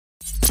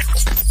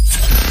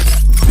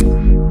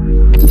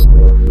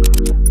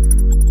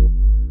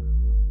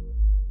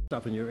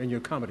stuff in your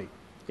comedy.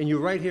 And you're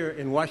right here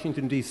in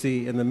Washington,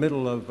 D.C., in the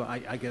middle of,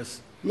 I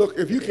guess... Look,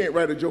 if you can't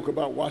write a joke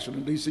about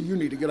Washington, D.C., you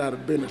need to get out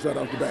of business right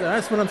off the bat. So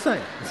that's what I'm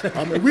saying.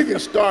 I mean, we can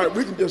just start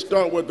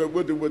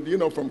with you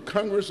know, from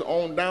Congress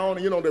on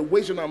down, you know, they're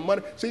wasting our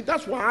money. See,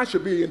 that's why I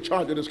should be in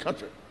charge of this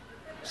country.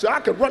 See, I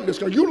could run this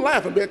country. You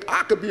laughing, but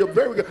I could be a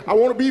very good, I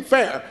want to be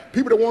fair.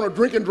 People that want to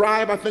drink and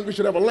drive, I think we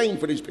should have a lane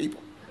for these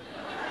people.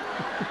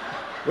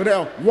 But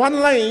now, one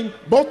lane,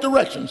 both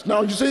directions.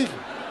 Now, you see,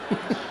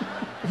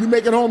 you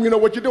make it home, you know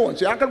what you're doing.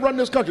 See, I could run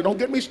this country. Don't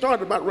get me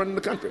started about running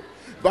the country.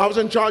 If I was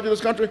in charge of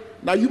this country,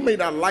 now you may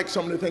not like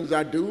some of the things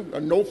I do,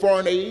 no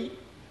foreign aid.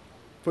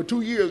 For 2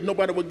 years,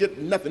 nobody would get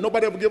nothing.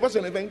 Nobody ever give us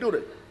anything, do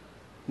they?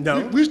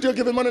 No. We still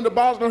giving money to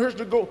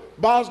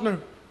Bosnia.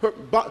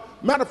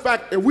 Matter of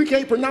fact, if we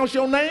can't pronounce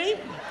your name,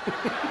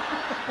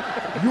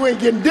 you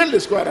ain't getting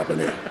diddly squat up in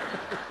here.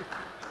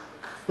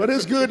 But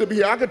it's good to be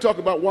here. I could talk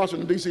about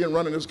Washington, D.C. and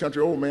running this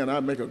country. Oh, man,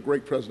 I'd make a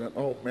great president.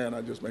 Oh, man,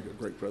 I'd just make a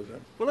great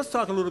president. Well, let's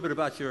talk a little bit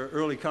about your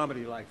early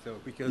comedy life, though,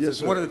 because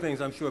it's one of the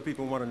things I'm sure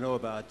people want to know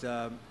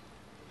about.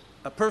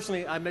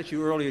 Personally, I met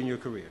you early in your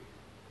career.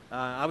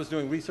 I was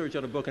doing research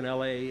on a book in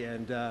L.A.,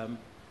 and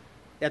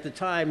at the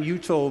time you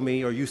told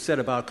me, or you said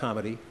about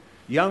comedy,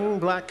 young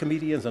black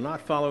comedians are not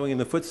following in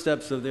the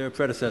footsteps of their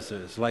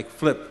predecessors, like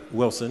Flip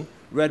Wilson,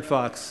 Red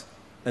Fox,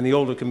 and the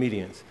older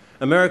comedians.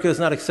 America is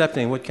not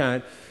accepting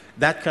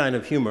that kind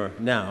of humor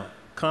now.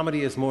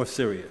 Comedy is more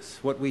serious.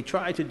 What we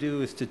try to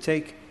do is to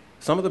take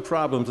some of the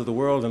problems of the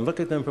world and look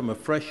at them from a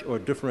fresh or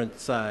different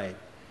side.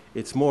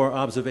 It's more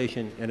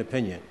observation and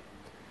opinion.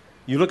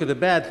 You look at the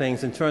bad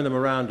things and turn them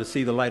around to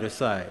see the lighter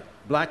side.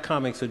 Black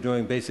comics are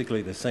doing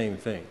basically the same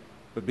thing.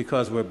 But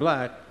because we're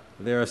black,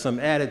 there are some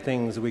added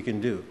things we can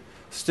do.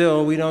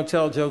 Still, we don't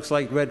tell jokes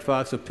like Red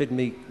Fox or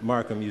Pygmy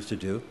Markham used to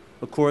do.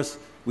 Of course,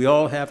 we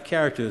all have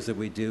characters that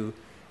we do,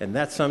 and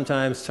that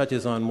sometimes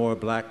touches on more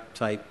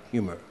black-type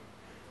humor.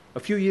 A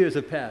few years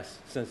have passed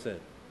since then.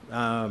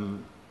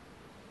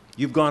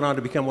 You've gone on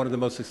to become one of the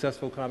most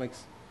successful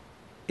comics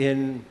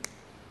in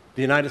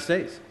the United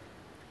States,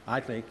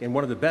 I think, and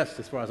one of the best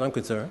as far as I'm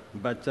concerned.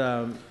 But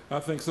I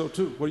think so,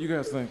 too. What do you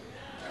guys think?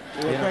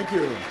 Well, thank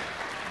you.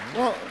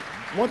 Well,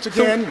 once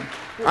again,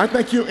 I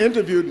think you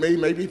interviewed me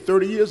maybe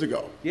 30 years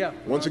ago. Yeah.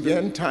 Once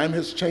again, time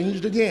has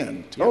changed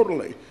again,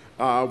 totally.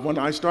 When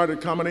I started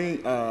comedy,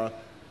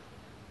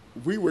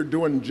 we were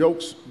doing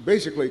jokes,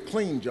 basically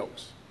clean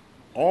jokes,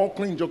 all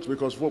clean jokes,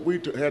 because what we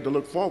had to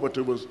look forward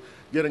to was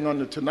getting on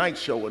the Tonight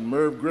Show and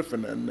Merv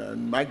Griffin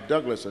and Mike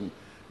Douglas and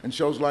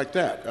shows like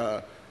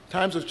that.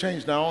 Times have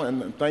changed now,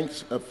 and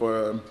thanks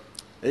for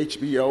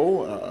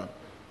HBO,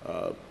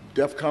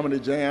 Def Comedy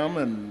Jam,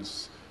 and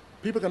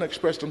people can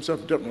express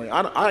themselves differently.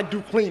 I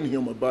do clean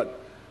humor, but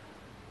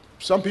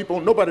some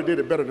people, nobody did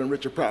it better than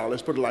Richard Pryor,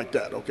 let's put it like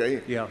that,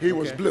 okay? Yeah, he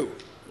was blue,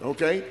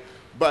 okay?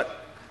 But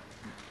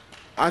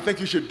I think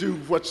you should do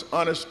what's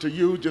honest to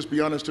you, just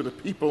be honest to the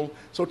people.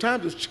 So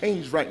times has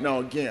changed right now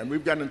again.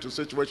 We've gotten into a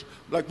situation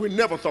like we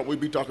never thought we'd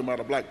be talking about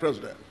a black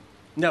president.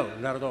 no,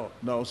 not at all.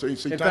 No, so you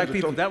see, In fact,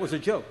 people, that was a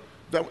joke.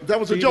 that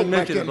was So a you joke didn't back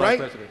mention then, the black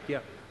right? president. Yeah.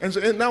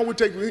 And now we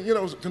take, you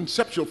know,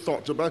 conceptual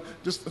thoughts about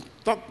just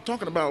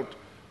talking about,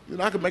 you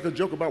know, I could make a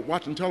joke about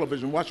watching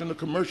television, watching the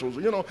commercials,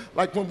 you know,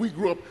 like when we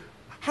grew up,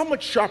 how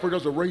much sharper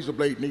does a razor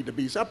blade need to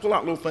be? So I pull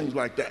out little things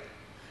like that.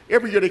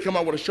 Every year they come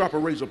out with a sharper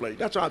razor blade.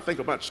 That's how I think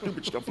about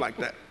stupid stuff like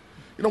that.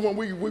 You know, when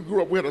we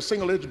grew up, we had a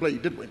single-edged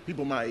blade, didn't we?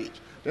 People my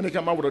age. Then they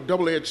come out with a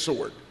double-edged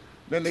sword.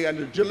 Then they had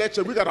the Gillette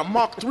said, we got a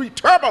Mark III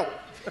Turbo.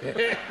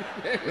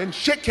 And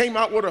shit came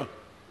out with a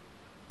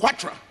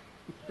Quattro.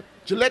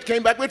 Gillette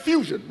came back with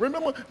Fusion.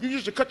 Remember, you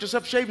used to cut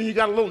yourself shaving, you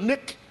got a little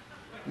nick.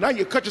 Now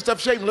you cut yourself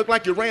shaving, look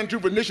like you ran through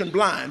Venetian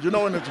blind, you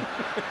know, and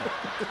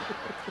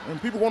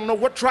people want to know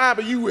what tribe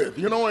are you with,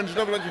 you know, and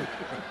stuff like that.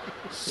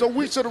 So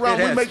we sit around,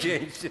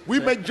 we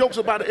make jokes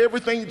about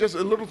everything, just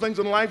little things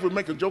in life. We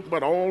make a joke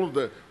about all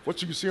of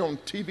what you see on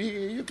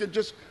TV. You could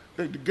just,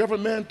 the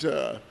government,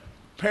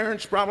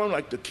 parents' problem,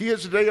 like the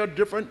kids today are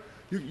different.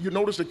 You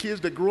notice the kids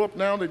that grow up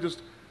now,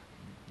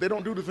 they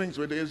don't do the things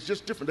with it. It's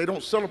just different. They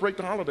don't celebrate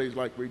the holidays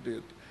like we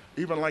did.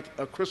 Even like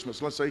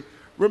Christmas, let's say.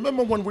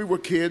 Remember when we were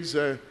kids,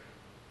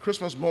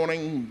 Christmas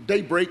morning,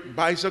 daybreak,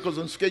 bicycles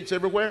and skates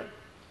everywhere?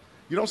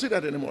 You don't see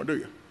that anymore, do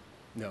you?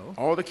 No.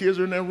 All the kids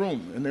are in their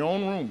room, in their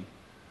own room,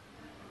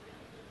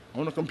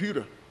 on a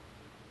computer,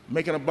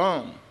 making a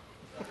bomb.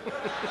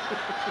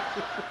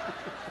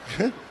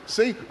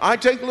 See, I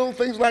take little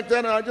things like that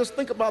and I just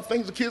think about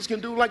things the kids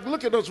can do. Like,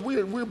 look at us,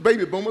 we're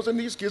baby boomers, and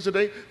these kids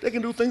today, they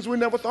can do things we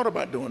never thought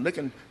about doing. They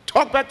can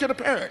talk back to the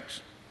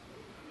parents.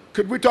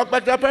 Could we talk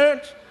back to our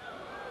parents?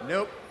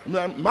 Nope.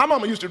 My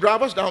mama used to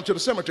drive us down to the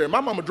cemetery.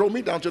 My mama drove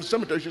me down to the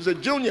cemetery. She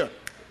said, Junior,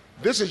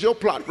 this is your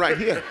plot right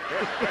here.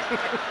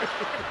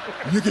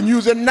 You can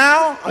use it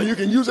now or you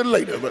can use it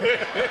later.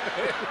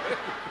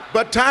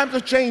 But times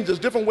have changed. There's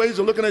different ways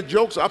of looking at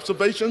jokes,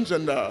 observations,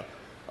 and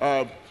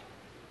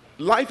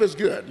life is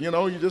good. You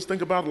know, you just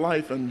think about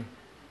life and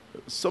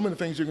so many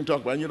things you can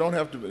talk about. And you don't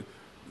have to,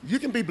 you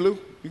can be blue,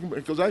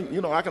 because I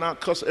can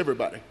out-cuss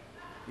everybody.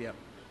 Yeah.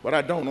 but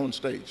I don't on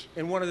stage.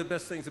 And one of the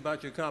best things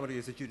about your comedy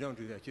is that you don't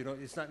do that. You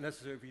don't, it's not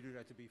necessary for you to do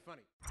that to be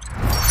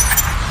funny.